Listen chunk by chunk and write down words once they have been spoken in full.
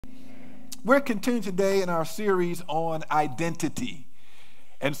we're continuing today in our series on identity.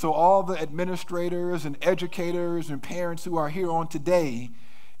 And so all the administrators and educators and parents who are here on today,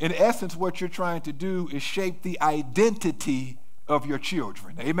 in essence, what you're trying to do is shape the identity of your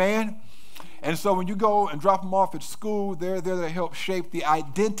children. Amen? And so when you go and drop them off at school, they're there to help shape the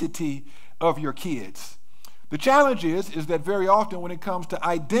identity of your kids. The challenge is that very often when it comes to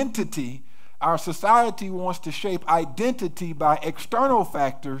identity, our society wants to shape identity by external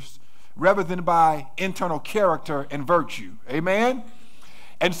factors rather than by internal character and virtue. Amen?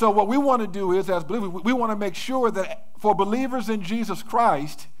 And so what we want to do is, as believers, we want to make sure that for believers in Jesus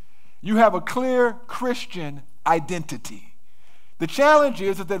Christ, you have a clear Christian identity. The challenge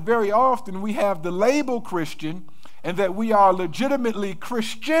is that very often we have the label Christian and that we are legitimately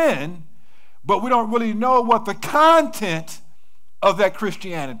Christian, but we don't really know what the content of that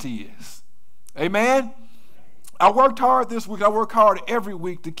Christianity is. Amen? I worked hard this week. I work hard every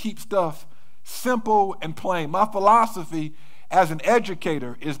week to keep stuff simple and plain. My philosophy as an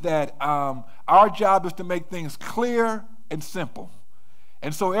educator is that our job is to make things clear and simple.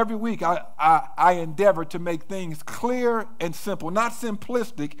 And so every week I endeavor to make things clear and simple, not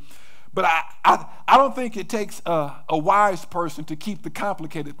simplistic, but I don't think it takes a wise person to keep the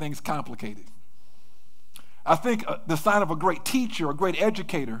complicated things complicated. I think the sign of a great teacher, a great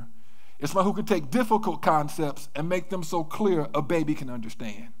educator, is someone who can take difficult concepts and make them so clear a baby can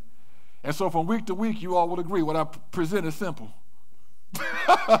understand. And so from week to week, you all would agree what I present is simple.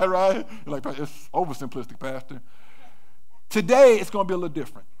 Right? You're like, it's oversimplistic, Pastor. Today, it's going to be a little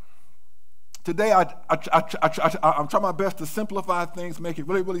different. Today, I'm trying my best to simplify things, make it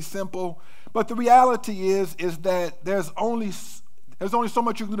really, really simple. But the reality is that there's only so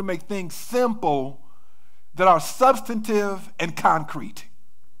much you can do to make things simple that are substantive and concrete.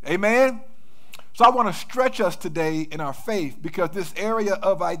 Amen? So I want to stretch us today in our faith because this area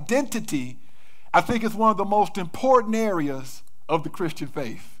of identity, I think, is one of the most important areas of the Christian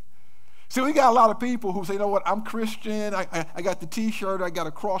faith. See, we got a lot of people who say, you know what, I'm Christian, I got the t-shirt, I got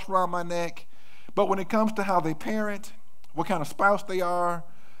a cross around my neck, but when it comes to how they parent, what kind of spouse they are,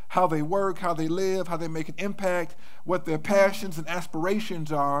 how they work, how they live, how they make an impact, what their passions and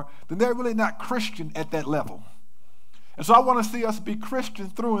aspirations are, then they're really not Christian at that level. And so I want to see us be Christian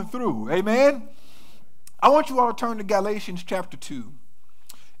through and through. Amen? I want you all to turn to Galatians chapter 2.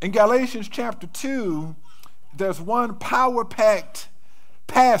 In Galatians chapter 2, there's one power-packed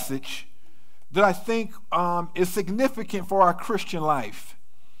passage that I think is significant for our Christian life.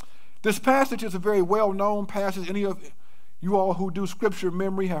 This passage is a very well-known passage. Any of you all who do scripture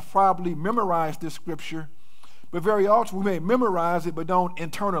memory have probably memorized this scripture, but very often we may memorize it but don't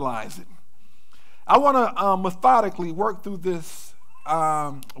internalize it. I want to methodically work through this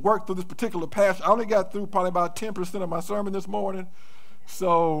particular passage. I only got through probably about 10% of my sermon this morning,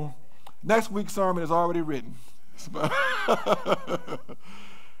 so next week's sermon is already written.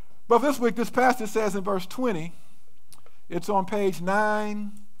 But this week, this passage says in verse 20, it's on page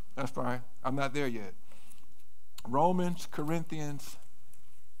 9. That's fine. I'm not there yet. Romans, Corinthians,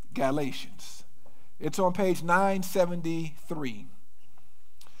 Galatians. It's on page 973.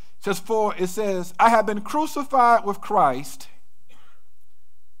 It says, I have been crucified with Christ.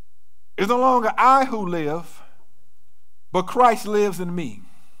 It's no longer I who live, but Christ lives in me.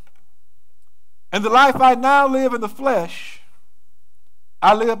 And the life I now live in the flesh,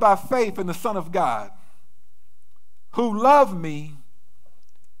 I live by faith in the Son of God, who loved me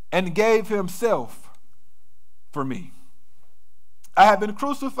and gave himself for me. I have been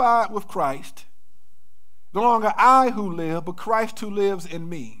crucified with Christ. No longer I who live, but Christ who lives in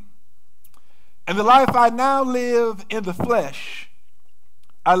me. And the life I now live in the flesh,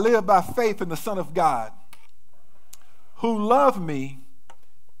 I live by faith in the Son of God, who loved me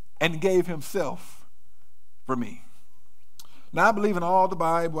and gave himself for me. Now, I believe in all the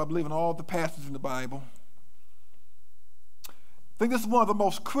Bible. I believe in all the passages in the Bible. I think this is one of the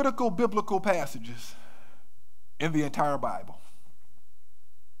most critical biblical passages in the entire Bible.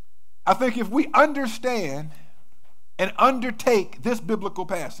 I think if we understand and undertake this biblical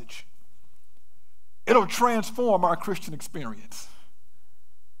passage, it'll transform our Christian experience.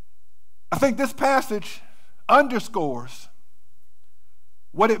 I think this passage underscores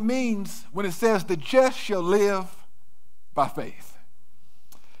what it means when it says the just shall live by faith.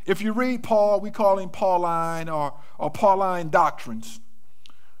 If you read Paul, we call him Pauline or Pauline doctrines.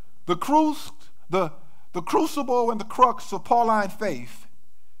 The crucible and the crux of Pauline faith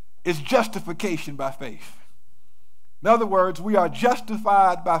is justification by faith. In other words, we are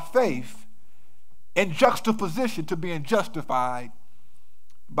justified by faith in juxtaposition to being justified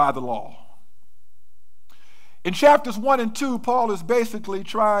by the law. In chapters 1 and 2, Paul is basically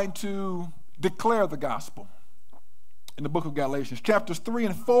trying to declare the gospel in the book of Galatians. Chapters 3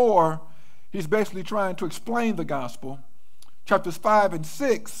 and 4, he's basically trying to explain the gospel. Chapters 5 and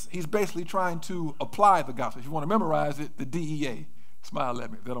 6, he's basically trying to apply the gospel. If you want to memorize it, the DEA. Smile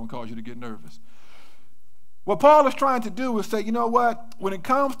at me. That don't cause you to get nervous. What Paul is trying to do is say, you know what? When it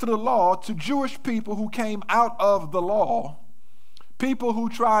comes to the law, to Jewish people who came out of the law, people who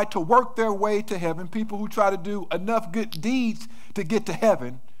try to work their way to heaven, people who try to do enough good deeds to get to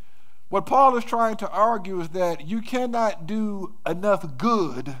heaven, what Paul is trying to argue is that you cannot do enough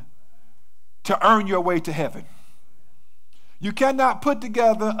good to earn your way to heaven. You cannot put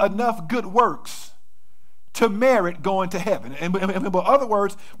together enough good works to merit going to heaven. And in other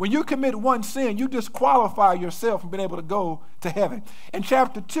words, when you commit one sin, you disqualify yourself from being able to go to heaven. In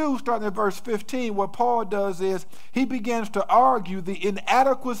chapter 2, starting at verse 15, what Paul does is he begins to argue the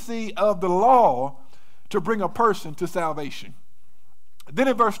inadequacy of the law to bring a person to salvation. Then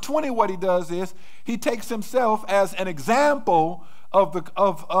in verse 20, what he does is he takes himself as an example of a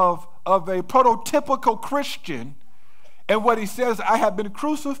prototypical Christian. And what he says, I have been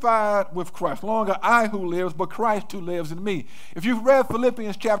crucified with Christ. No longer I who lives, but Christ who lives in me. If you've read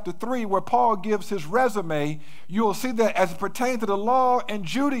Philippians chapter 3, where Paul gives his resume, you'll see that as it pertains to the law and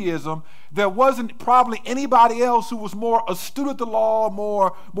Judaism, there wasn't probably anybody else who was more astute at the law,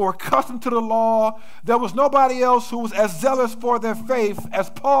 more accustomed to the law. There was nobody else who was as zealous for their faith as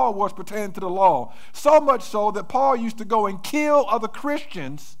Paul was pertaining to the law. So much so that Paul used to go and kill other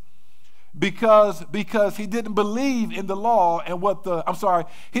Christians because he didn't believe in the law and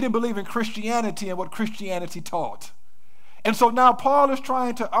he didn't believe in Christianity and what Christianity taught. And so now Paul is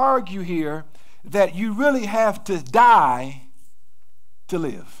trying to argue here that you really have to die to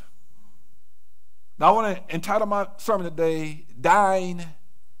live. Now I want to entitle my sermon today, Dying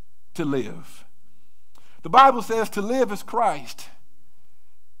to Live. The Bible says to live is Christ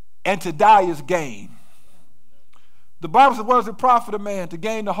and to die is gain. The Bible says, what does it profit a man to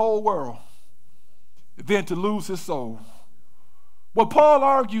gain the whole world, then to lose his soul? What Paul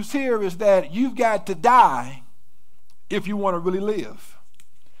argues here is that you've got to die if you want to really live.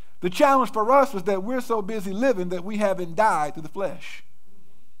 The challenge for us is that we're so busy living that we haven't died to the flesh.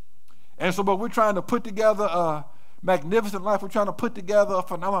 And so, but we're trying to put together a magnificent life. We're trying to put together a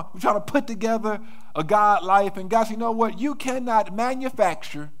phenomenon. We're trying to put together a God life. And God says, you know what? You cannot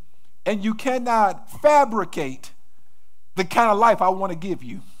manufacture and you cannot fabricate the kind of life I want to give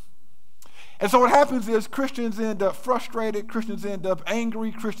you. And so what happens is Christians end up frustrated, Christians end up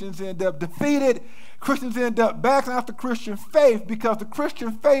angry, Christians end up defeated, Christians end up backing off the Christian faith because the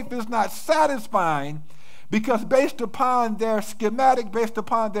Christian faith is not satisfying, because based upon their schematic, based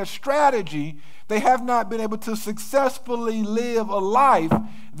upon their strategy, they have not been able to successfully live a life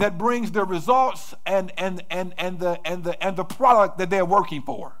that brings the results and the product that they're working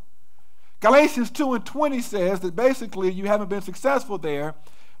for. Galatians 2 and 20 says that basically you haven't been successful there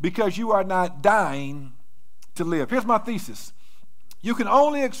because you are not dying to live. Here's my thesis. You can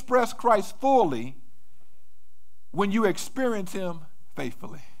only express Christ fully when you experience him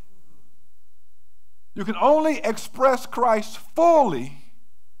faithfully. You can only express Christ fully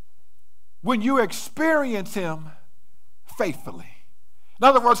when you experience him faithfully. In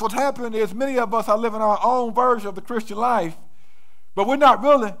other words, what's happening is many of us are living our own version of the Christian life, but we're not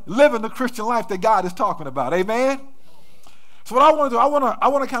really living the Christian life that God is talking about. Amen? So what I want to do, I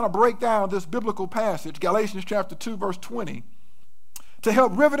want to kind of break down this biblical passage, Galatians chapter 2, verse 20, to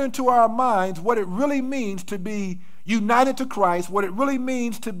help rivet into our minds what it really means to be united to Christ, what it really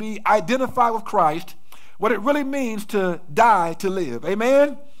means to be identified with Christ, what it really means to die to live.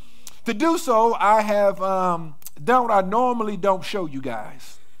 Amen? To do so, I have done what I normally don't show you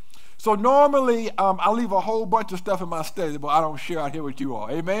guys. So normally, I leave a whole bunch of stuff in my study, but I don't share out here with you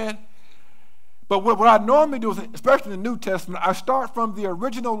all. Amen? But what I normally do is, especially in the New Testament, I start from the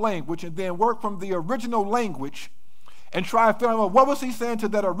original language and then work from the original language and try to figure out what was he saying to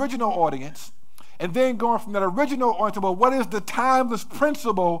that original audience, and then going from that original audience, well, what is the timeless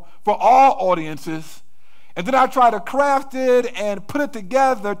principle for all audiences? And then I try to craft it and put it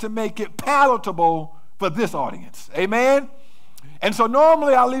together to make it palatable for this audience. Amen? And so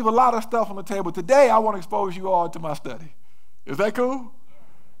normally I leave a lot of stuff on the table. Today I want to expose you all to my study. Is that cool?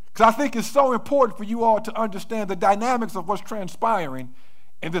 Because I think it's so important for you all to understand the dynamics of what's transpiring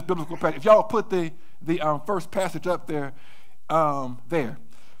in this biblical passage. If y'all put the first passage up there, there.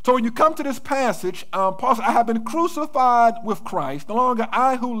 So when you come to this passage, Paul says, I have been crucified with Christ. No longer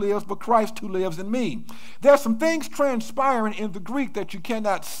I who lives, but Christ who lives in me. There are some things transpiring in the Greek that you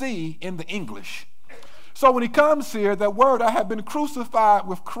cannot see in the English. So when he comes here, that word, I have been crucified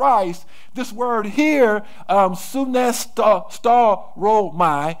with Christ, this word here,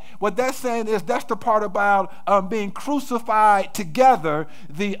 sunestaromai, what that's saying is that's the part about being crucified together.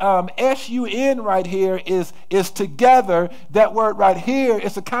 The S-U-N right here is together. That word right here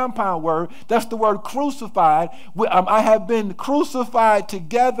is a compound word. That's the word crucified. I have been crucified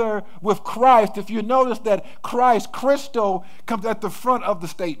together with Christ. If you notice that Christ, Christo, comes at the front of the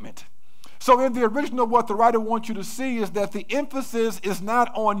statement. So in the original, what the writer wants you to see is that the emphasis is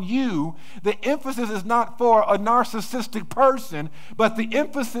not on you. The emphasis is not for a narcissistic person, but the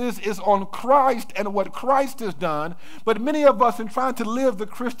emphasis is on Christ and what Christ has done. But many of us, in trying to live the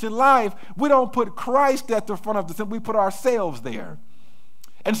Christian life, we don't put Christ at the front of the thing. We put ourselves there.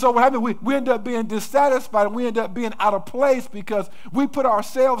 And so what happens, we end up being dissatisfied, and we end up being out of place because we put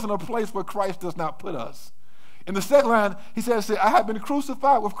ourselves in a place where Christ does not put us. In the second line, he says, I have been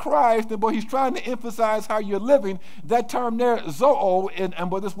crucified with Christ, and boy, he's trying to emphasize how you're living. That term there, zoe, and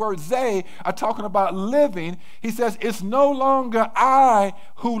this word ze are talking about living. He says, it's no longer I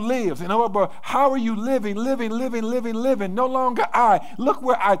who lives. In other words, how are you living? Living. No longer I. Look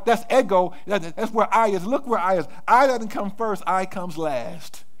where I, that's ego, that's where I is. Look where I is. I doesn't come first, I comes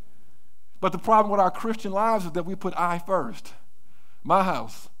last. But the problem with our Christian lives is that we put I first. My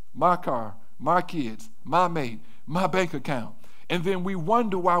house, my car, my kids, my mate, my bank account. And then we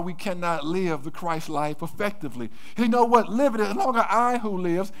wonder why we cannot live the Christ life effectively. You know what? Living is no longer I who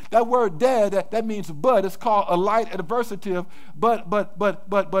lives. That word dead, that means but. It's called a light adversative. But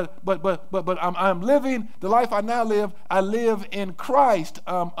I'm living the life I now live. I live in Christ.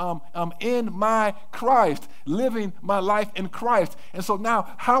 In my Christ. Living my life in Christ. And so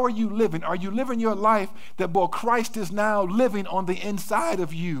now, how are you living? Are you living your life that, boy, Christ is now living on the inside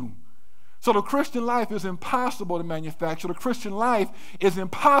of you? So the Christian life is impossible to manufacture. The Christian life is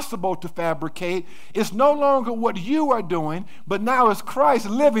impossible to fabricate. It's no longer what you are doing, but now it's Christ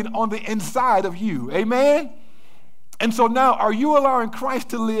living on the inside of you. Amen? And so now, are you allowing Christ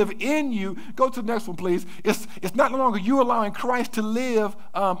to live in you? Go to the next one, please. It's not no longer you allowing Christ to live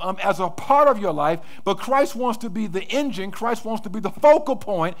as a part of your life, but Christ wants to be the engine. Christ wants to be the focal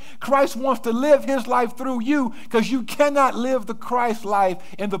point. Christ wants to live his life through you, because you cannot live the Christ life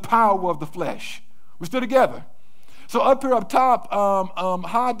in the power of the flesh. We're still together. So up here up top,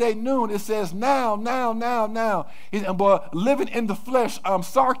 high day noon, it says now. But living in the flesh,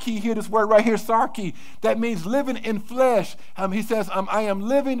 sarki, here, this word right here, sarki, that means living in flesh. He says, I am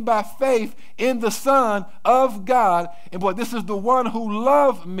living by faith in the Son of God. And boy, this is the one who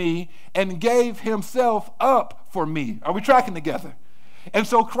loved me and gave himself up for me. Are we tracking together? And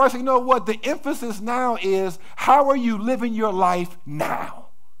so Christ, you know what? The emphasis now is, how are you living your life now?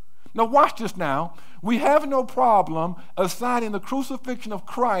 Now watch this now. We have no problem assigning the crucifixion of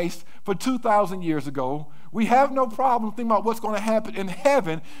Christ for 2,000 years ago. We have no problem thinking about what's going to happen in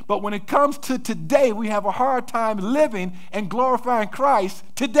heaven. But when it comes to today, we have a hard time living and glorifying Christ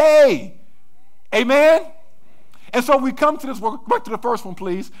today. Amen? And so we come to this, we'll go back to the first one,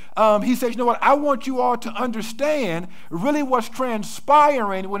 please. He says, you know what, I want you all to understand really what's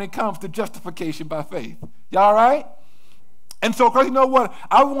transpiring when it comes to justification by faith. Y'all all right? And so, Christ, you know what?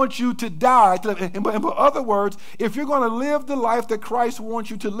 I want you to die. In other words, if you're going to live the life that Christ wants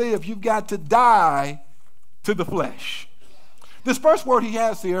you to live, you've got to die to the flesh. This first word he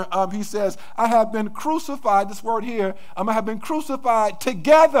has here, he says, I have been crucified. This word here, I have been crucified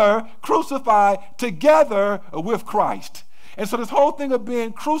together with Christ. And so this whole thing of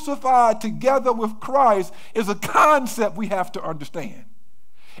being crucified together with Christ is a concept we have to understand.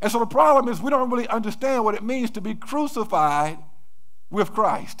 And so the problem is we don't really understand what it means to be crucified with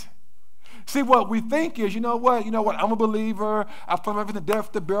Christ. See, what we think is, you know what, I'm a believer. I've put everything to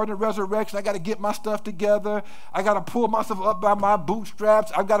death, the burial, and the resurrection. I got to get my stuff together. I got to pull myself up by my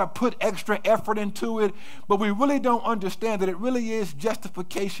bootstraps. I've got to put extra effort into it. But we really don't understand that it really is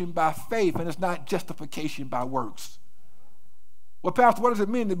justification by faith, and it's not justification by works. Well, Pastor, what does it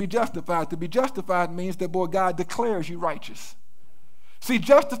mean to be justified? To be justified means that, boy, God declares you righteous. See,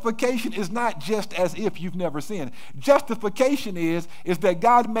 justification is not just as if you've never sinned. Justification is that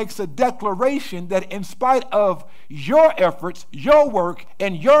God makes a declaration that in spite of your efforts, your work,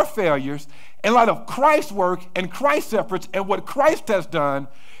 and your failures, in light of Christ's work and Christ's efforts and what Christ has done,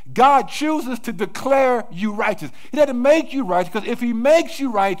 God chooses to declare you righteous. He doesn't make you righteous, because if he makes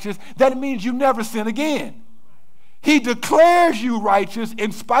you righteous, that means you never sin again. He declares you righteous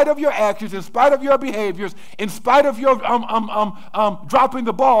in spite of your actions, in spite of your behaviors, in spite of your dropping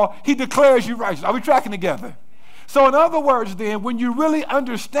the ball. He declares you righteous. Are we tracking together? So in other words, then, when you really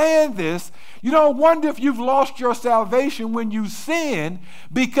understand this, you don't wonder if you've lost your salvation when you sin,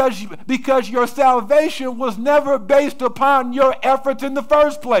 because your salvation was never based upon your efforts in the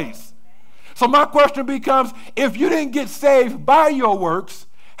first place. So my question becomes, if you didn't get saved by your works,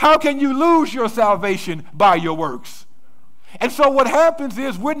 how can you lose your salvation by your works? And so what happens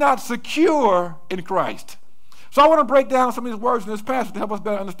is we're not secure in Christ. So I want to break down some of these words in this passage to help us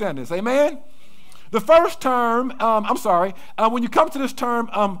better understand this. Amen? The first term, when you come to this term,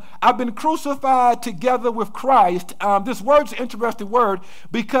 I've been crucified together with Christ. This word's an interesting word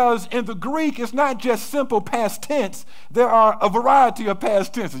because in the Greek, it's not just simple past tense. There are a variety of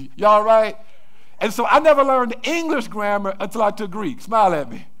past tenses. Y'all right? And so I never learned English grammar until I took Greek. Smile at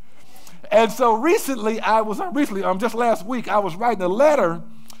me. And so just last week, I was writing a letter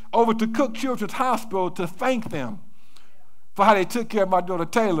over to Cook Children's Hospital to thank them for how they took care of my daughter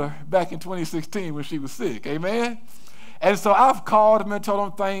Taylor back in 2016 when she was sick. Amen? And so I've called them and told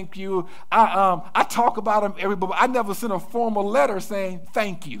them thank you. I talk about them every, but I never sent a formal letter saying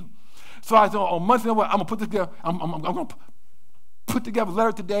thank you. So I said on Monday, I'm gonna put this together. I'm gonna put together a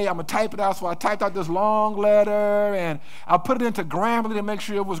letter today. I'm gonna type it out. So I typed out this long letter and I put it into Grammarly to make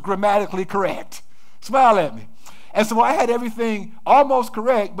sure it was grammatically correct. Smile at me. And so I had everything almost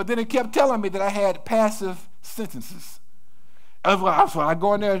correct, but then it kept telling me that I had passive sentences. And so I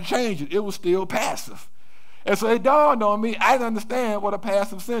go in there and change it. It was still passive. And so it dawned on me, I didn't understand what a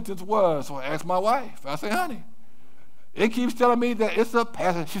passive sentence was. So I asked my wife. I said, honey, it keeps telling me that it's a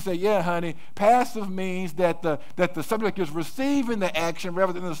passive. She said, yeah, honey, passive means that the subject is receiving the action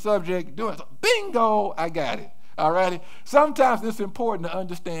rather than the subject doing it. So, bingo, I got it. All righty? Sometimes it's important to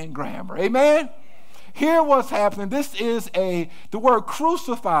understand grammar. Amen? Here what's happening. This is the word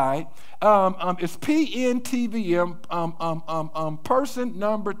crucified. It's PNTVM, person,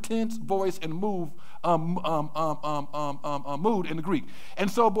 number, tense, voice, and move, mood in the Greek. And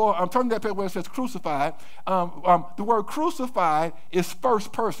so, boy, I'm turning that page where it says crucified. The word crucified is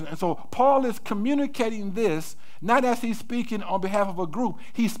first person. And so Paul is communicating this, not as he's speaking on behalf of a group,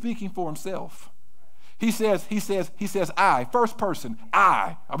 he's speaking for himself. He says, I, first person,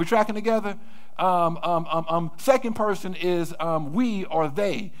 I. Are we tracking together? Second person is we or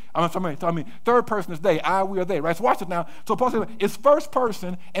they. Third person is they, I, we, or they, right? So watch it now. So Paul says it's first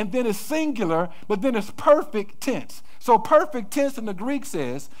person, and then it's singular, but then it's perfect tense. So perfect tense in the Greek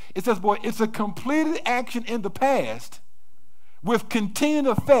says, boy, it's a completed action in the past with continued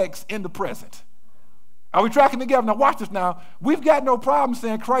effects in the present. Are we tracking together? Now watch this now. We've got no problem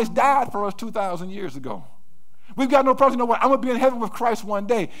saying Christ died for us 2,000 years ago. We've got no problem. You know what? I'm going to be in heaven with Christ one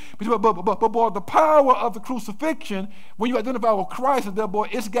day. But boy, the power of the crucifixion, when you identify with Christ, is that, boy,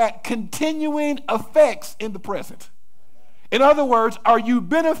 it's got continuing effects in the present. In other words, are you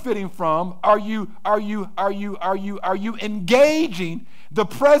benefiting from, are you engaging the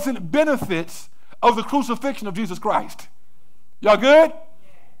present benefits of the crucifixion of Jesus Christ? Y'all good?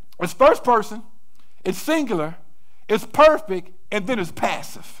 It's first person, it's singular, it's perfect, and then it's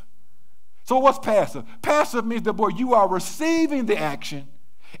passive. So what's passive? Passive means that, boy, you are receiving the action,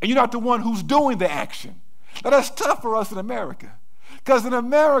 and you're not the one who's doing the action. Now, that's tough for us in America, because in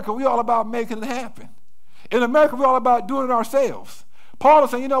America, we're all about making it happen. In America, we're all about doing it ourselves. Paul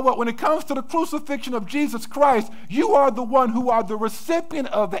is saying, you know what, when it comes to the crucifixion of Jesus Christ, you are the one who are the recipient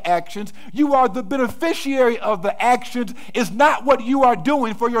of the actions. You are the beneficiary of the actions. It's not what you are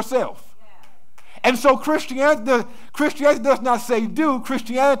doing for yourself. And so Christianity does not say do,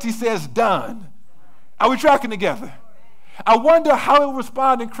 Christianity says done. Are we tracking together? I wonder how it would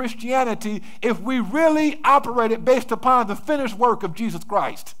respond in Christianity if we really operated based upon the finished work of Jesus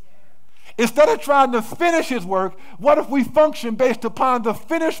Christ. Instead of trying to finish his work, what if we function based upon the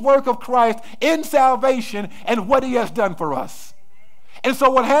finished work of Christ in salvation and what he has done for us? And so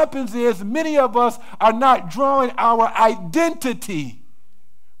what happens is many of us are not drawing our identity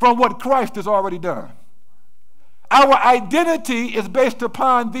from what Christ has already done. Our identity is based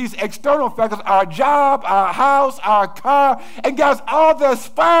upon these external factors, our job, our house, our car, and guys, all that's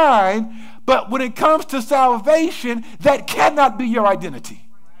fine, but when it comes to salvation, that cannot be your identity.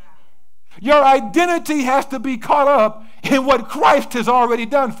 Your identity has to be caught up in what Christ has already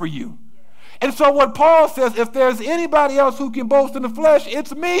done for you. And so what Paul says, if there's anybody else who can boast in the flesh,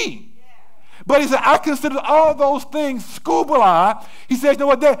 it's me. But he said, I consider all those things scuba. He says, you know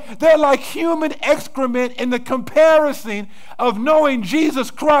what, they're like human excrement in the comparison of knowing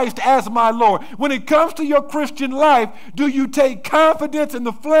Jesus Christ as my Lord. When it comes to your Christian life, do you take confidence in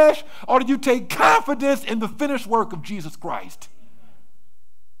the flesh or do you take confidence in the finished work of Jesus Christ?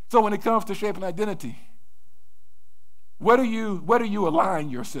 So when it comes to shaping identity, where do you align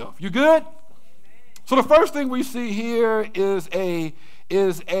yourself? You good? So the first thing we see here is a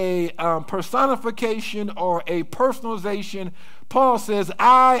personification or a personalization. Paul says,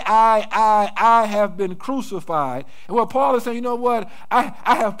 I have been crucified. And what Paul is saying, you know what? I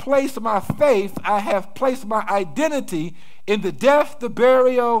have placed my faith, I have placed my identity in the death, the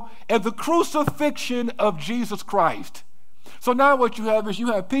burial, and the crucifixion of Jesus Christ. So now what you have is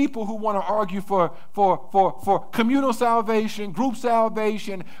you have people who want to argue for communal salvation, group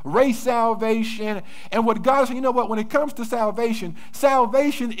salvation, race salvation. And what God said, you know what, when it comes to salvation,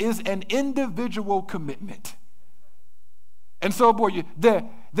 salvation is an individual commitment. And so, boy,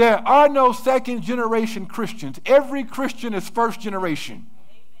 there are no second-generation Christians. Every Christian is first generation.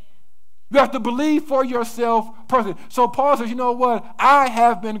 You have to believe for yourself personally. So Paul says, you know what? I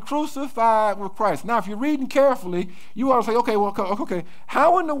have been crucified with Christ. Now, if you're reading carefully, you ought to say, okay,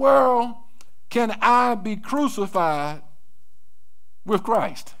 how in the world can I be crucified with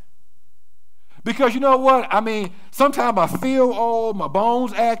Christ? Because you know what? I mean, sometimes I feel old, my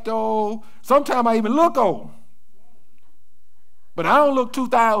bones act old, sometimes I even look old. But I don't look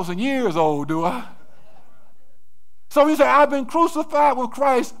 2,000 years old, do I? So you say, I've been crucified with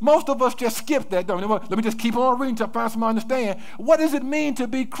Christ. Most of us just skip that, don't we? Let me just keep on reading to find some understand. What does it mean to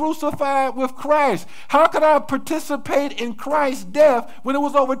be crucified with Christ? How could I participate in Christ's death when it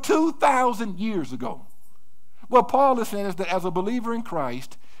was over 2,000 years ago? What Paul is saying is that as a believer in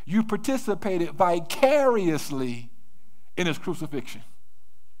Christ, you participated vicariously in his crucifixion.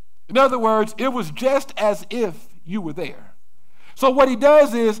 In other words, it was just as if you were there. So what he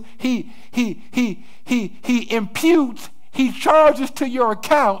does is he imputes, he charges to your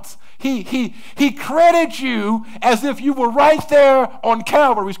accounts, he credits you as if you were right there on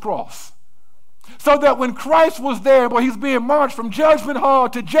Calvary's cross. So that when Christ was there, boy, he's being marched from judgment hall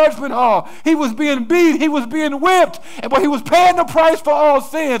to judgment hall. He was being beat, he was being whipped, and boy, he was paying the price for all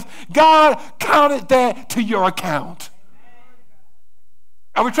sins. God counted that to your account.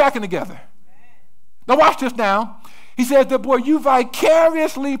 Are we tracking together? Now watch this now. He says that, boy, you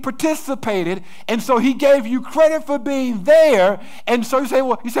vicariously participated, and so he gave you credit for being there. And so you say,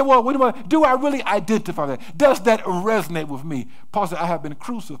 well, wait a minute, do I really identify that? Does that resonate with me? Paul said, I have been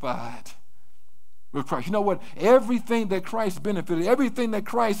crucified with Christ. You know what? Everything that Christ benefited, everything that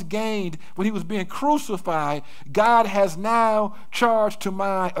Christ gained when he was being crucified, God has now charged to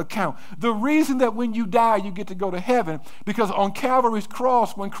my account. The reason that when you die, you get to go to heaven, because on Calvary's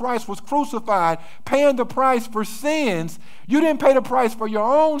cross, when Christ was crucified, paying the price for sins, you didn't pay the price for your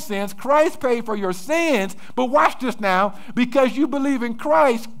own sins. Christ paid for your sins. But watch this now. Because you believe in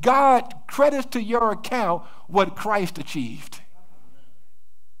Christ, God credits to your account what Christ achieved.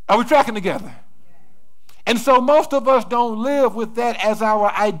 Are we tracking together? And so most of us don't live with that as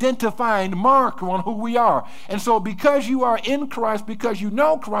our identifying marker on who we are. And so because you are in Christ, because you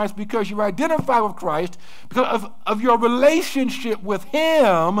know Christ, because you identify with Christ, because of your relationship with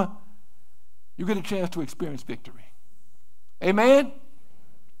him, you get a chance to experience victory. Amen?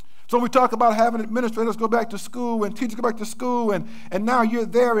 So we talk about having administrators go back to school and teachers go back to school, and now you're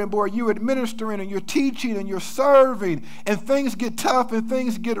there, and boy, you're administering and you're teaching and you're serving, and things get tough and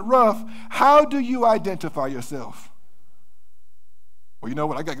things get rough. How do you identify yourself? Well, you know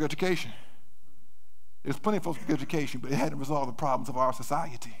what? I got good education. There's plenty of folks with good education, but it hadn't resolved the problems of our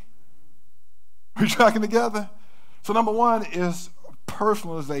society. Are we tracking together? So number one is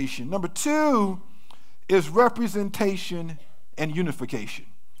personalization. Number two is representation and unification.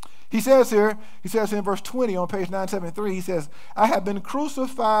 He says in verse 20 on page 973, he says, I have been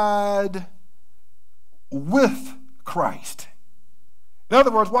crucified with Christ. In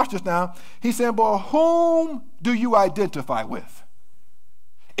other words, watch this now. He's saying, well, whom do you identify with?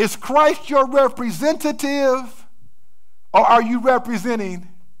 Is Christ your representative, or are you representing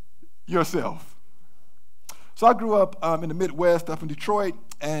yourself? So I grew up in the Midwest, up in Detroit,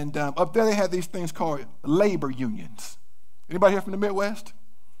 and up there they had these things called labor unions. Anybody here from the Midwest?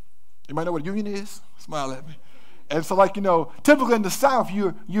 Anybody know what a union is? Smile at me. And so, like, you know, typically in the South,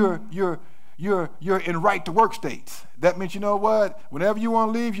 you're in right to work states. That means, you know what? Whenever you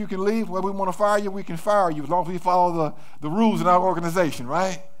want to leave, you can leave. When we want to fire you, we can fire you, as long as we follow the rules in our organization,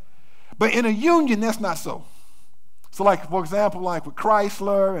 right? But in a union, that's not so. So, like, for example, like with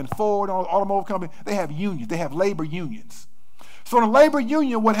Chrysler and Ford, and automobile company, they have unions. They have labor unions. So in a labor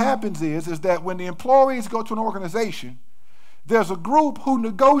union, what happens is that when the employees go to an organization, there's a group who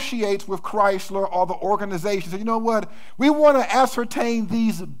negotiates with Chrysler or the organization. So you know what? We want to ascertain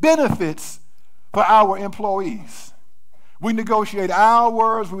these benefits for our employees. We negotiate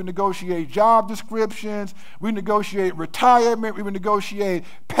hours, we negotiate job descriptions, we negotiate retirement, we negotiate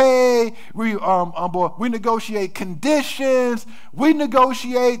pay, pay. We negotiate conditions. We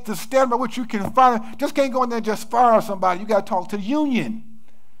negotiate the standard by which you can fire. Just can't go in there and just fire somebody. You got to talk to the union.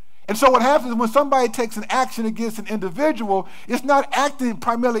 And so what happens is when somebody takes an action against an individual, it's not acting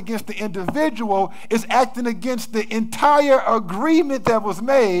primarily against the individual, it's acting against the entire agreement that was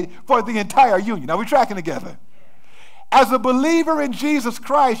made for the entire union. Now we're tracking together. As a believer in Jesus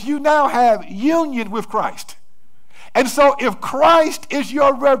Christ, you now have union with Christ. And so if Christ is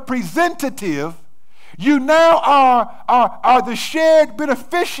your representative, you now are the shared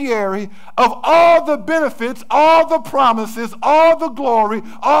beneficiary of all the benefits, all the promises, all the glory,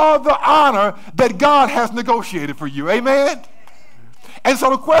 all the honor that God has negotiated for you. Amen? And so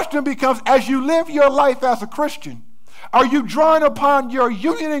the question becomes, as you live your life as a Christian, are you drawing upon your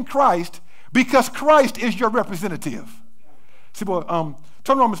union in Christ because Christ is your representative? See, boy, turn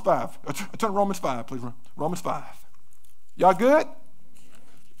to Romans 5. Turn to Romans 5, please. Romans 5. Y'all good?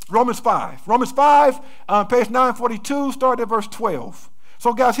 Romans 5. Romans 5, page 942, start at verse 12.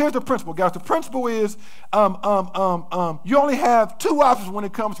 So, guys, here's the principle. Guys, the principle is you only have two options when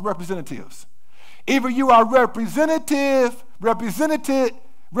it comes to representatives. Either you are represented, you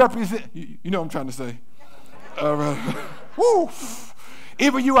know what I'm trying to say. Woo.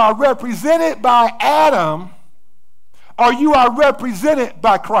 Either you are represented by Adam or you are represented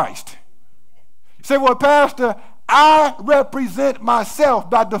by Christ. You say, well, Pastor, I represent myself.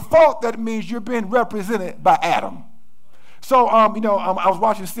 By default, that means you're being represented by Adam. So, I was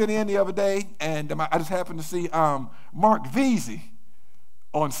watching CNN the other day, and I just happened to see Mark Veazey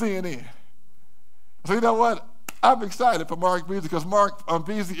on CNN. So, you know what? I'm excited for Mark Veazey because Mark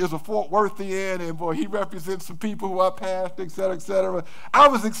Veazey is a Fort Worthian, and boy, he represents some people who are past, et cetera, et cetera. I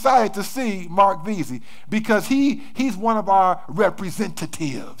was excited to see Mark Veazey because he's one of our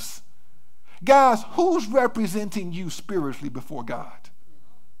representatives. Guys, who's representing you spiritually before God?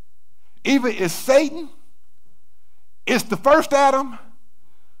 Either it's Satan, it's the first Adam,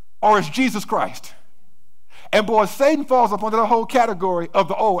 or it's Jesus Christ. And boy, Satan falls up under the whole category of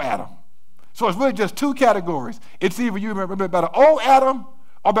the old Adam. So it's really just two categories. It's either you remember about the old Adam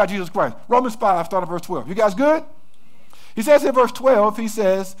or about Jesus Christ. Romans 5, start at verse 12. You guys good? He says in verse 12, he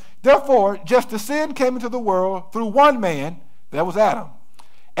says, therefore, just as sin came into the world through one man, that was Adam,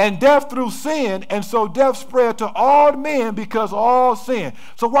 and death through sin, and so death spread to all men because all sin.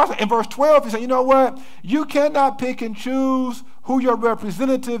 So watch it. In verse 12, he said, you know what? You cannot pick and choose who your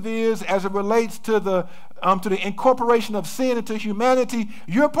representative is as it relates to the incorporation of sin into humanity.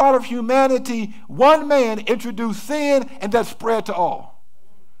 You're part of humanity. One man introduced sin, and that spread to all.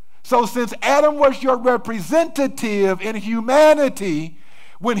 So since Adam was your representative in humanity,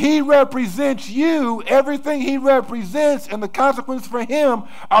 when he represents you, everything he represents and the consequences for him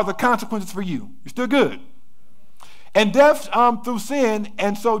are the consequences for you. You're still good. And death through sin,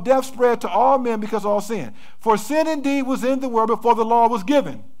 and so death spread to all men because all sin. For sin indeed was in the world before the law was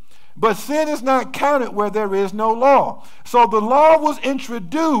given. But sin is not counted where there is no law. So the law was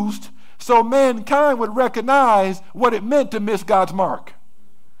introduced so mankind would recognize what it meant to miss God's mark.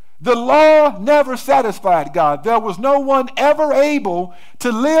 The law never satisfied God. There was no one ever able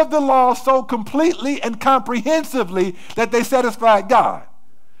to live the law so completely and comprehensively that they satisfied God.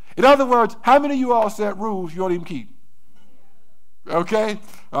 In other words, how many of you all set rules you don't even keep? Okay?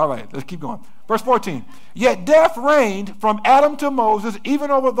 All right, let's keep going. Verse 14. Yet death reigned from Adam to Moses,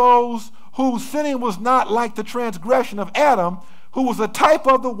 even over those whose sinning was not like the transgression of Adam, who was a type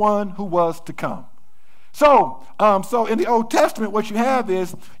of the one who was to come. So in the Old Testament, what you have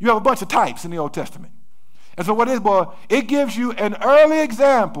is you have a bunch of types in the Old Testament. And so what it is, boy, it gives you an early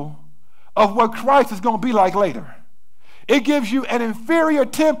example of what Christ is going to be like later. It gives you an inferior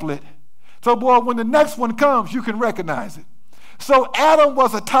template. So, boy, when the next one comes, you can recognize it. So Adam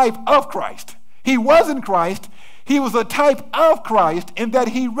was a type of Christ. He wasn't Christ. He was a type of Christ in that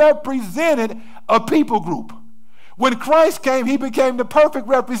he represented a people group. When Christ came, he became the perfect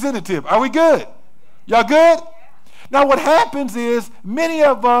representative. Are we good? Y'all good? Now what happens is many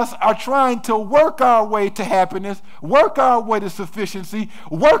of us are trying to work our way to happiness, work our way to sufficiency,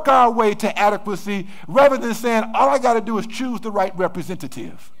 work our way to adequacy, rather than saying all I got to do is choose the right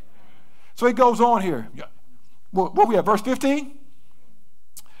representative. So he goes on here. What we have, verse 15?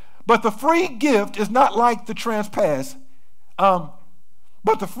 But the free gift is not like the trespass. For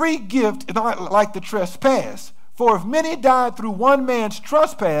if many died through one man's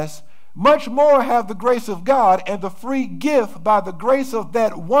trespass, much more have the grace of God and the free gift by the grace of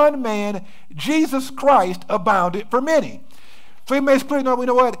that one man, Jesus Christ, abounded for many. So he makes clear, you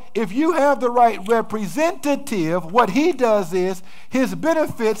know what? If you have the right representative, what he does is his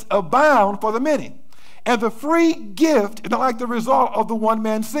benefits abound for the many. And the free gift is not like the result of the one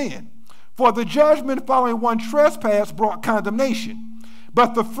man's sin. For the judgment following one trespass brought condemnation,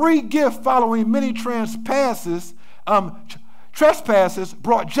 but the free gift following many trespasses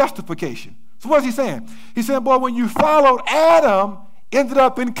brought justification. So what is he saying? He's saying, boy, when you followed Adam, ended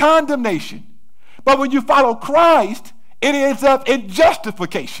up in condemnation. But when you follow Christ, it ends up in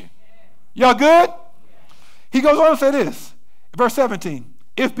justification. Y'all good? He goes on to say this, verse 17.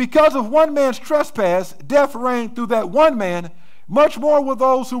 If because of one man's trespass, death reigned through that one man, much more will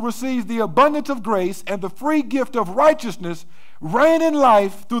those who receive the abundance of grace and the free gift of righteousness reign in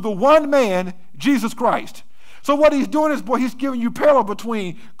life through the one man, Jesus Christ. So what he's doing is, boy, he's giving you parallel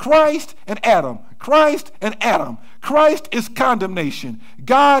between Christ and Adam. Christ and Adam. Christ is condemnation.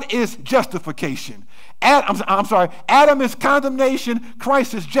 God is justification. Adam is condemnation.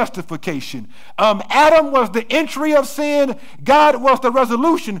 Christ is justification. Adam was the entry of sin. God was the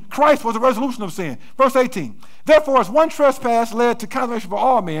resolution. Christ was the resolution of sin. Verse 18. Therefore, as one trespass led to condemnation for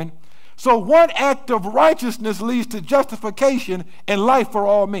all men, so one act of righteousness leads to justification and life for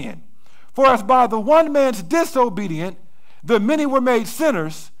all men. For as by the one man's disobedience, the many were made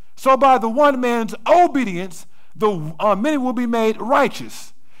sinners, so by the one man's obedience, the many will be made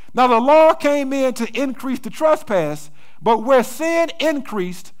righteous. Now the law came in to increase the trespass, but where sin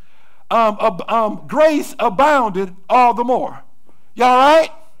increased, grace abounded all the more. Y'all all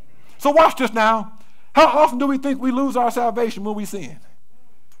right? So watch this now. How often do we think we lose our salvation when we sin?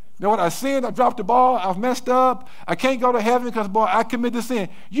 You know what? I sinned, I dropped the ball, I've messed up, I can't go to heaven because, boy, I committed sin.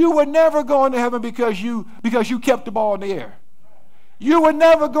 You were never going to heaven because you kept the ball in the air. You were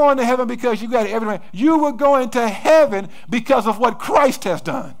never going to heaven because you got everything. You were going to heaven because of what Christ has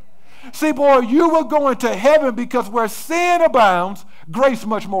done. See, boy, you were going to heaven because where sin abounds, grace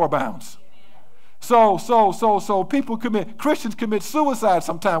much more abounds. So Christians commit suicide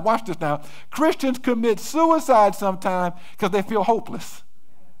sometimes. Watch this now. Christians commit suicide sometimes because they feel hopeless.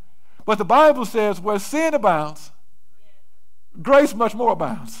 But the Bible says where sin abounds, grace much more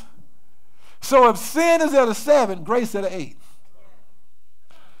abounds. So if sin is at a 7, grace at an 8.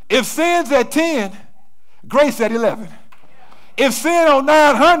 If sin's at 10, grace at 11. If sin on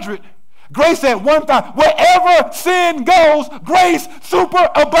 900, grace at 1,000. Wherever sin goes, grace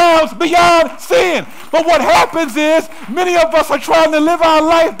superabounds beyond sin. But what happens is many of us are trying to live our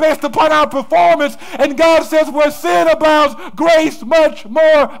life based upon our performance, and God says where sin abounds, grace much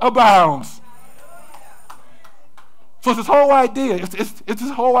more abounds. So it's this whole idea, it's this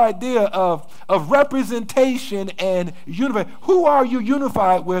whole idea of representation and unity. Who are you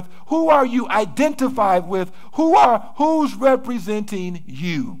unified with? Who are you identified with? Who's representing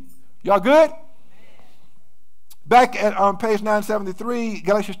you? Y'all good? Back on page 973,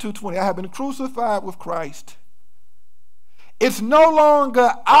 Galatians 2:20, I have been crucified with Christ. It's no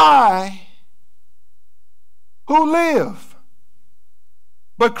longer I who live,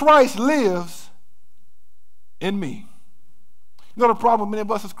 but Christ lives in me. You know the problem with many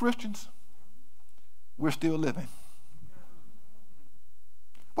of us as Christians? We're still living.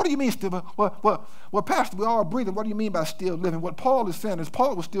 What do you mean still? Well, Pastor, we are breathing. What do you mean by still living? What Paul is saying is,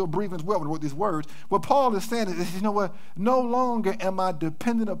 Paul was still breathing as well with these words. What Paul is saying is, you know what? No longer am I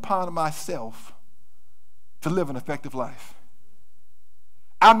dependent upon myself to live an effective life.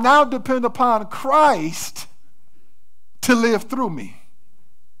 I'm now dependent upon Christ to live through me.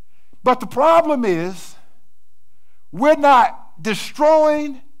 But the problem is, we're not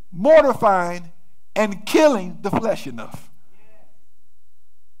destroying, mortifying, and killing the flesh enough.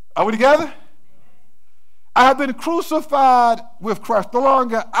 Are we together? I have been crucified with Christ. No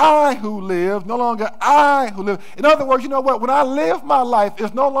longer I who live, no longer I who live. In other words, you know what? When I live my life,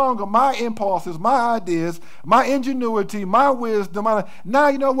 it's no longer my impulses, my ideas, my ingenuity, my wisdom. Now,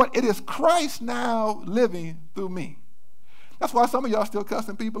 you know what? It is Christ now living through me. That's why some of y'all still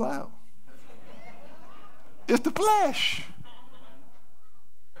cussing people out. It's the flesh.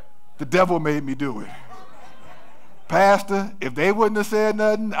 The devil made me do it. Pastor, if they wouldn't have said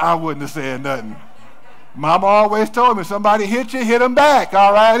nothing, I wouldn't have said nothing. Mama always told me, somebody hit you, hit them back,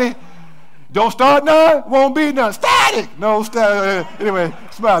 all righty? Don't start none, won't be none. Static! No, static. Anyway,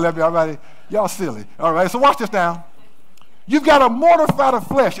 smile at me, all righty? Y'all silly. All right, so watch this now. You've got to mortify the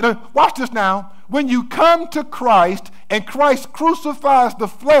flesh. Watch this now. When you come to Christ and Christ crucifies the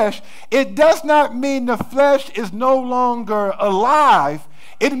flesh, it does not mean the flesh is no longer alive.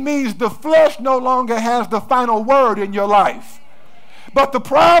 It means the flesh no longer has the final word in your life. But the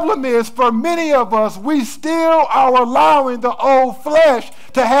problem is, for many of us, we still are allowing the old flesh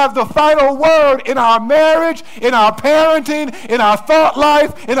to have the final word in our marriage, in our parenting, in our thought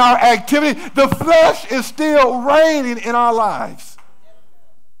life, in our activity. The flesh is still reigning in our lives.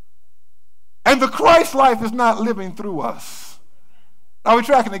 And the Christ life is not living through us. Are we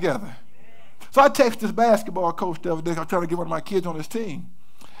tracking together? So I texted this basketball coach the other day. I was trying to get one of my kids on his team.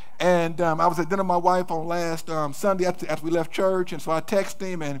 And I was at dinner with my wife on last Sunday after we left church. And so I texted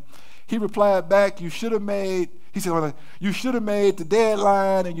him, and he replied back, he said, well, you should have made the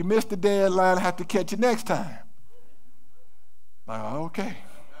deadline, and you missed the deadline. I have to catch you next time. Like, okay.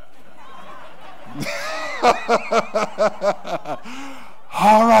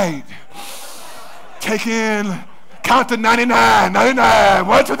 All right. Count to 99.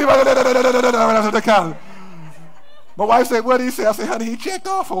 1, 2, 3, my wife said, what did he say? I said, honey, he checked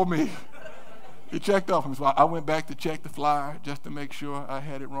off on me. He checked off on me. So I went back to check the flyer just to make sure I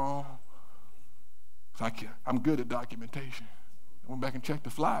had it wrong. So I'm good at documentation. I went back and checked the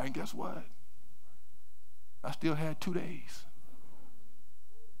flyer, and guess what? I still had 2 days.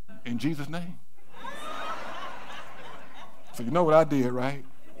 In Jesus' name. So you know what I did, right?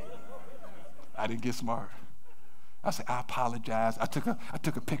 I didn't get smart. I said, I apologize. I took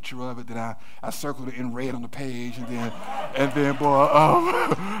a picture of it, that I circled it in red on the page, and then boy,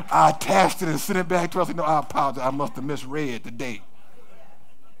 I attached it and sent it back to her. I said, no, I apologize. I must have misread the date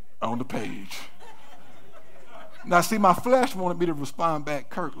on the page. Now, see, my flesh wanted me to respond back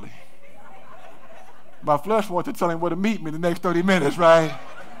curtly. My flesh wanted to tell him where to meet me the next 30 minutes, right?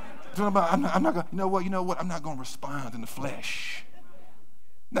 So I'm not going. You know what? I'm not going to respond in the flesh.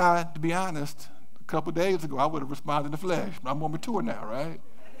 Now, to be honest, a couple of days ago, I would have responded in the flesh. I'm more mature now, right?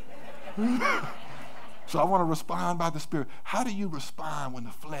 So I want to respond by the Spirit. How do you respond when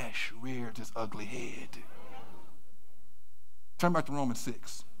the flesh rears its ugly head? Turn back to Romans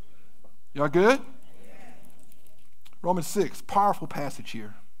 6. Y'all good? Romans 6, powerful passage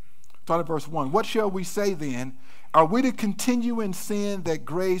here. Start at verse 1. What shall we say then? Are we to continue in sin that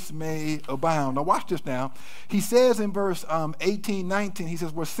grace may abound? Now watch this now. He says in verse 18, 19, he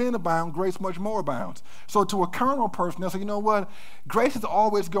says, where sin abounds, grace much more abounds. So to a carnal person, they'll say, you know what? Grace is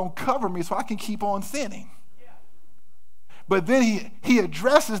always going to cover me so I can keep on sinning. But then he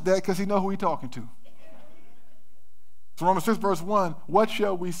addresses that because he knows who he's talking to. So Romans 6, verse 1, what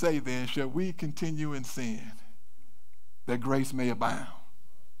shall we say then? Shall we continue in sin that grace may abound?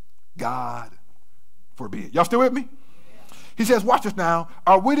 God forbid. Y'all still with me? He says, watch this now.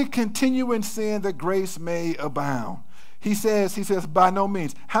 Are we to continue in sin that grace may abound? He says, by no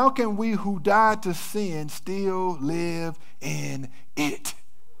means. How can we who died to sin still live in it?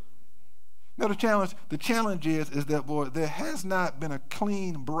 Now the challenge is that, boy, there has not been a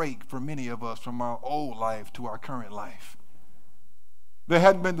clean break for many of us from our old life to our current life. There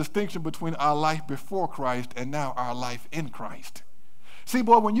hadn't been distinction between our life before Christ and now our life in Christ. See,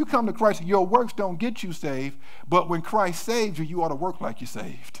 boy, when you come to Christ, your works don't get you saved, but when Christ saves you, you ought to work like you're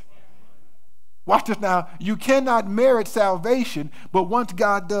saved. Watch this now. You cannot merit salvation, but once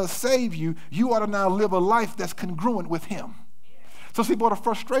God does save you, you ought to now live a life that's congruent with him. So see, boy, the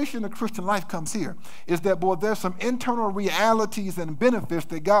frustration of Christian life comes here, is that, boy, there's some internal realities and benefits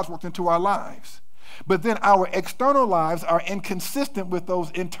that God's worked into our lives. But then our external lives are inconsistent with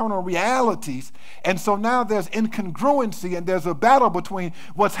those internal realities. And so now there's incongruency, and there's a battle between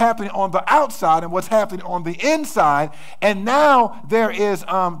what's happening on the outside and what's happening on the inside. And now there is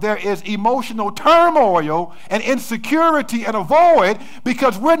emotional turmoil and insecurity and a void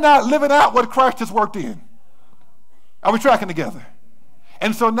because we're not living out what Christ has worked in. Are we tracking together?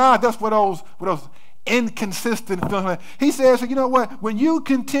 And so now that's what those inconsistent feelings. He says, you know what? When you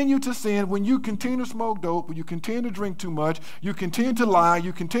continue to sin, when you continue to smoke dope, when you continue to drink too much, you continue to lie,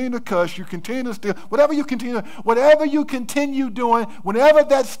 you continue to cuss, you continue to steal, whatever you continue doing, whenever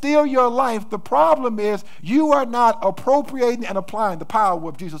that steals your life, the problem is you are not appropriating and applying the power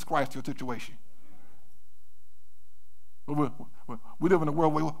of Jesus Christ to your situation. We live in a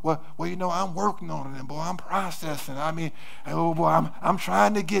world where you know, I'm working on it, and boy, I'm processing. I mean, oh boy, I'm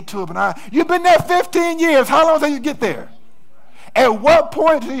trying to get to it, but you've been there 15 years. How long till you get there? At what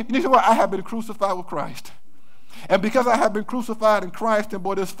point, you know what? I have been crucified with Christ. And because I have been crucified in Christ, and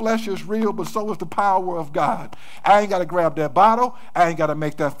boy, this flesh is real, but so is the power of God. I ain't got to grab that bottle. I ain't got to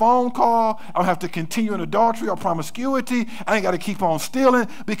make that phone call. I don't have to continue in adultery or promiscuity. I ain't got to keep on stealing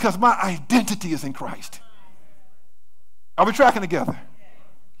because my identity is in Christ. Are we tracking together?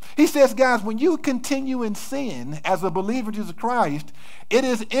 He says, guys, when you continue in sin as a believer in Jesus Christ, it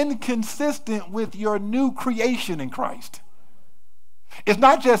is inconsistent with your new creation in Christ. It's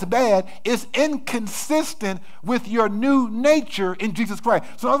not just bad, it's inconsistent with your new nature in Jesus Christ.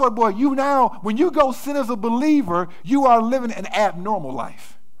 So in other words, boy, you now, when you go sin as a believer, you are living an abnormal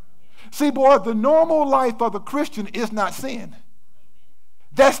life. See, boy, the normal life of the Christian is not sin.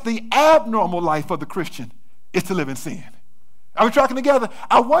 That's the abnormal life of the Christian, is to live in sin. Are we tracking together?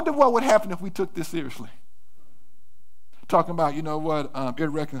 I wonder what would happen if we took this seriously. Talking about,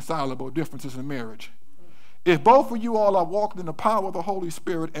 irreconcilable differences in marriage. If both of you all are walking in the power of the Holy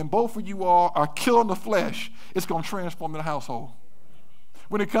Spirit and both of you all are killing the flesh, it's going to transform the household.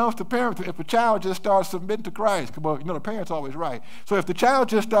 When it comes to parenting, if a child just starts submitting to Christ, well, the parent's always right. So if the child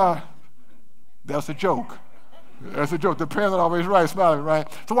just starts, that's a joke. That's a joke. The parent always right, smiling, right?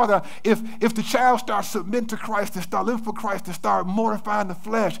 So if the child starts submitting to Christ and start living for Christ and start mortifying the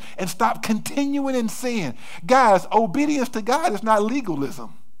flesh and stop continuing in sin, guys, obedience to God is not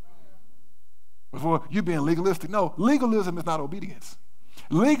legalism. Before you being legalistic, no, legalism is not obedience.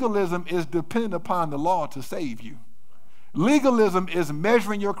 Legalism is dependent upon the law to save you. Legalism is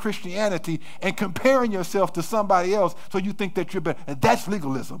measuring your Christianity and comparing yourself to somebody else so you think that you're better. And that's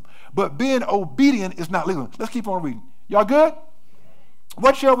legalism. But being obedient is not legalism. Let's keep on reading. Y'all good?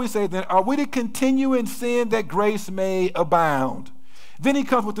 What shall we say then? Are we to continue in sin that grace may abound? Then he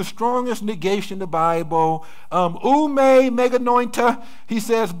comes with the strongest negation in the Bible. Meganoita, he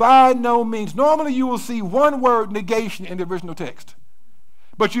says, by no means. Normally you will see one word negation in the original text.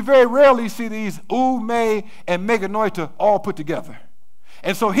 But you very rarely see these me and meganoita all put together.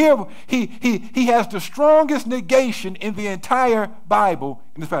 And so here he has the strongest negation in the entire Bible.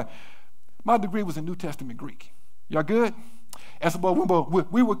 In fact, my degree was in New Testament Greek. Y'all good? And so when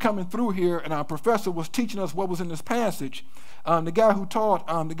we were coming through here and our professor was teaching us what was in this passage, the guy who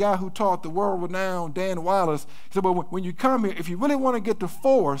taught the world-renowned Dan Wallace, he said, well, when you come here, if you really want to get the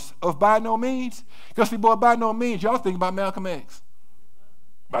force of by no means, because see, boy, by no means, y'all think about Malcolm X.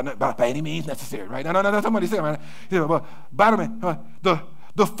 By any means necessary, right? No, somebody said, right? But by no means,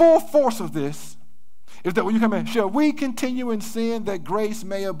 the full force of this is that when you come in, shall we continue in sin that grace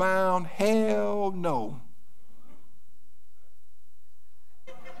may abound? Hell no.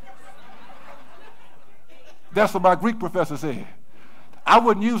 That's what my Greek professor said. I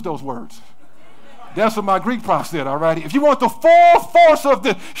wouldn't use those words. That's what my Greek prof said, all right? If you want the full force of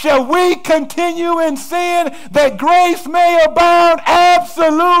this, shall we continue in sin that grace may abound?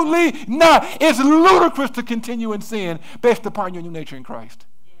 Absolutely not. It's ludicrous to continue in sin based upon your new nature in Christ.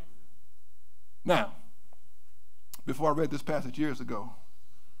 Now, before I read this passage years ago,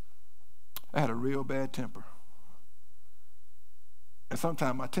 I had a real bad temper. And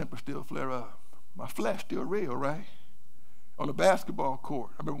sometimes my temper still flare up. My flesh still real, right? On the basketball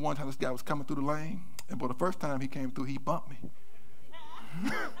court. I remember one time this guy was coming through the lane, and the first time he came through, he bumped me.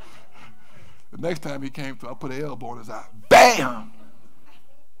 The next time he came through, I put an elbow on his eye. Bam!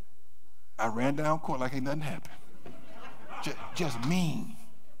 I ran down court like ain't nothing happened. Just mean.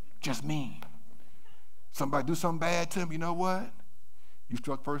 Just mean. Somebody do something bad to him, you know what? You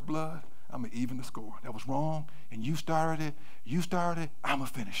struck first blood, I'm going to even the score. That was wrong, and you started it, I'm going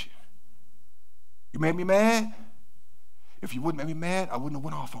to finish it. You made me mad? If you wouldn't make me mad, I wouldn't have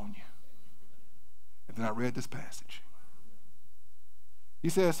went off on you. And then I read this passage. He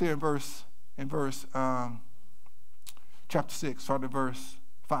says here in verse chapter 6, starting at verse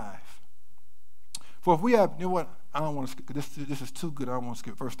 5. For if we have, you know what? I don't want to skip. This is too good. I don't want to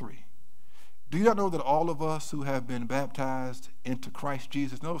skip verse 3. Do you not know that all of us who have been baptized into Christ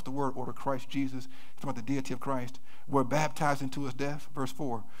Jesus, notice the word order, Christ Jesus, it's about the deity of Christ, were baptized into his death? Verse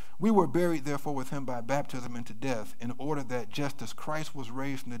 4. We were buried therefore with him by baptism into death, in order that just as Christ was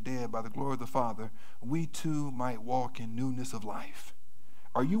raised from the dead by the glory of the Father, we too might walk in newness of life.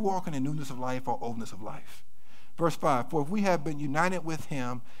 Are you walking in newness of life or oldness of life? Verse 5. For if we have been united with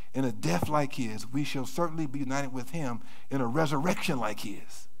him in a death like his, we shall certainly be united with him in a resurrection like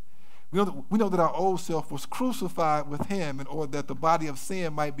his. We know that our old self was crucified with him in order that the body of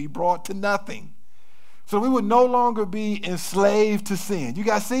sin might be brought to nothing. So we would no longer be enslaved to sin. You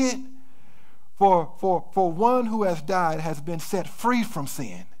guys see it? For one who has died has been set free from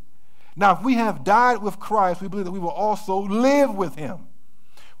sin. Now, if we have died with Christ, we believe that we will also live with him.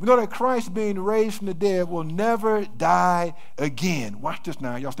 We know that Christ, being raised from the dead, will never die again. Watch this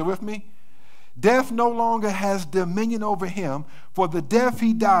now. Y'all still with me? Death no longer has dominion over him. For the death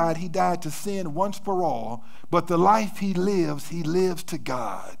he died to sin once for all. But the life he lives to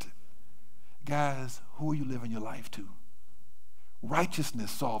God. Guys, who are you living your life to?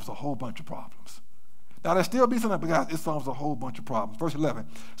 Righteousness solves a whole bunch of problems. Now, there'll still be something, but guys, it solves a whole bunch of problems. Verse 11.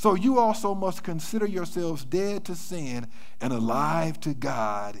 So you also must consider yourselves dead to sin and alive to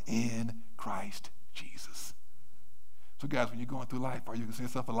God in Christ Jesus. So guys, when you're going through life, are you considering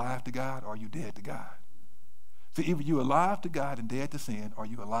yourself alive to God or are you dead to God? See, either you're alive to God and dead to sin, or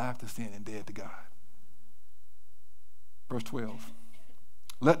you're alive to sin and dead to God. Verse 12.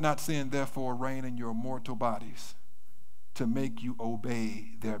 Let not sin therefore reign in your mortal bodies to make you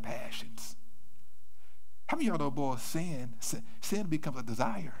obey their passions. How many of y'all know, boy, sin becomes a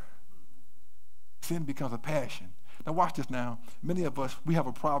desire. Sin becomes a passion. Now watch this now. Many of us, we have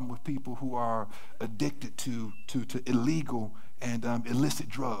a problem with people who are addicted to illegal and illicit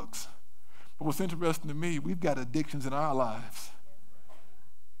drugs. But what's interesting to me, we've got addictions in our lives.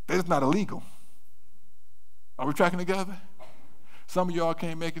 They're just not illegal. Are we tracking together? Some of y'all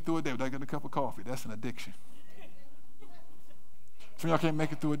can't make it through a day without getting a cup of coffee. That's an addiction. Some of y'all can't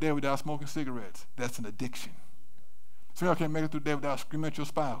make it through a day without smoking cigarettes. That's an addiction. Some of y'all can't make it through a day without screaming at your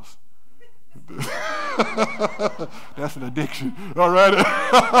spouse. That's an addiction. All right.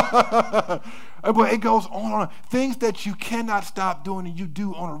 But it goes on. Things that you cannot stop doing and you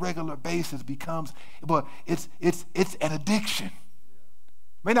do on a regular basis becomes, but it's an addiction.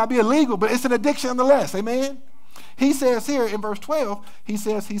 May not be illegal, but it's an addiction nonetheless. Amen. He says here in verse 12, he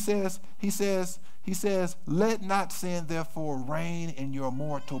says, let not sin therefore reign in your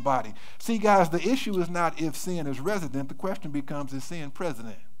mortal body. See, guys, the issue is not if sin is resident. The question becomes, is sin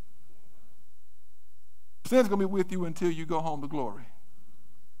president? Sin's going to be with you until you go home to glory.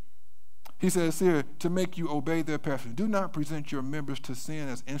 He says here, to make you obey their passions. Do not present your members to sin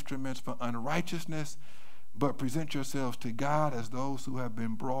as instruments for unrighteousness, but present yourselves to God as those who have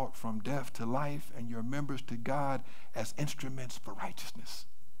been brought from death to life, and your members to God as instruments for righteousness.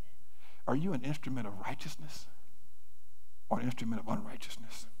 Are you an instrument of righteousness or an instrument of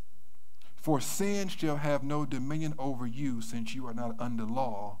unrighteousness? For sin shall have no dominion over you, since you are not under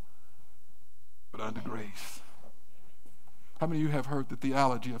law, but under grace. How many of you have heard the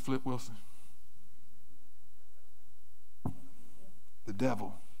theology of Flip Wilson? The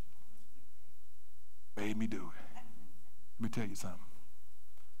devil made me do it. Let me tell you something.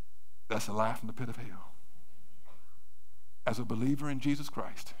 That's a lie from the pit of hell. As a believer in Jesus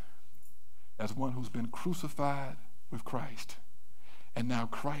Christ, as one who's been crucified with Christ, and now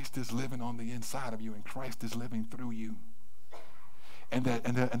Christ is living on the inside of you, and Christ is living through you. And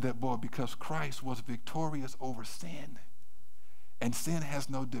that boy, because Christ was victorious over sin, and sin has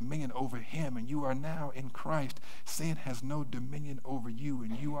no dominion over him, and you are now in Christ, sin has no dominion over you,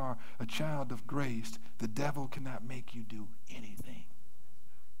 and you are a child of grace. The devil cannot make you do anything.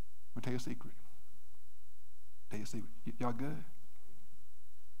 Let me tell you a secret. Tell you a secret. Y'all good?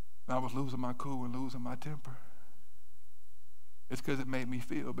 I was losing my cool and losing my temper. It's because it made me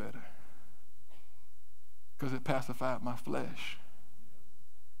feel better. Because it pacified my flesh.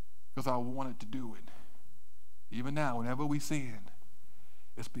 Because I wanted to do it. Even now, whenever we sin,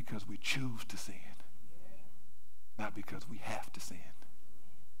 it's because we choose to sin, not because we have to sin.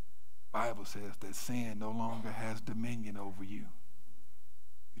 The Bible says that sin no longer has dominion over you.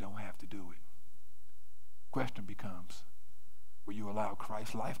 You don't have to do it. The question becomes, will you allow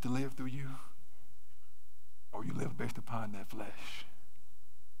Christ's life to live through you, or you live based upon that flesh?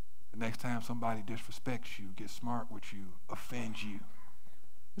 The next time somebody disrespects you, gets smart with you, offends you,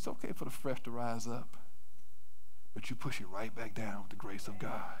 it's okay for the flesh to rise up, but you push it right back down with the grace of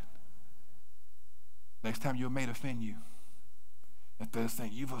God. Next time your mate offend you, instead of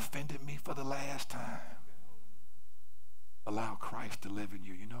saying, you've offended me for the last time, allow Christ to live in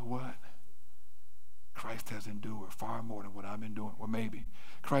you. You know what? Christ has endured far more than what I'm enduring. Well, maybe.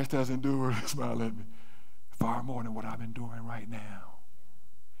 Christ has endured, smile at me, far more than what I'm enduring right now.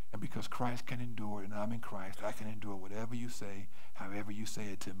 And because Christ can endure and I'm in Christ, I can endure whatever you say, however you say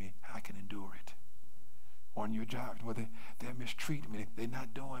it to me, I can endure it. On your job, well, they're mistreating me. They're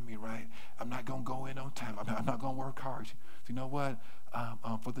not doing me right. I'm not going to go in on time. I'm not going to work hard. So you know what?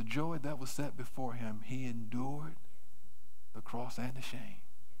 For the joy that was set before him, he endured the cross and the shame.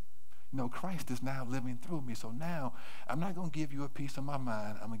 You know, Christ is now living through me. So now I'm not going to give you a piece of my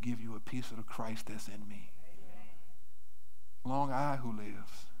mind. I'm going to give you a piece of the Christ that's in me. Long I who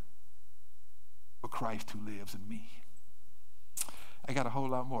lives, but Christ who lives in me. I got a whole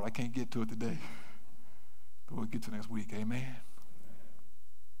lot more. I can't get to it today. But we'll get to next week. Amen.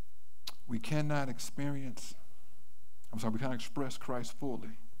 We cannot express Christ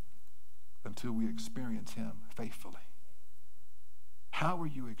fully until we experience him faithfully. How are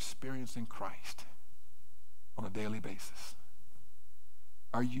you experiencing Christ on a daily basis?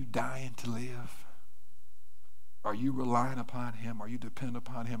 Are you dying to live? Are you relying upon him? Are you dependent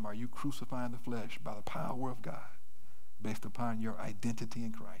upon him? Are you crucifying the flesh by the power of God based upon your identity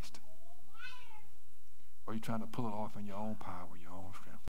in Christ? Or are you trying to pull it off in your own power, your own strength?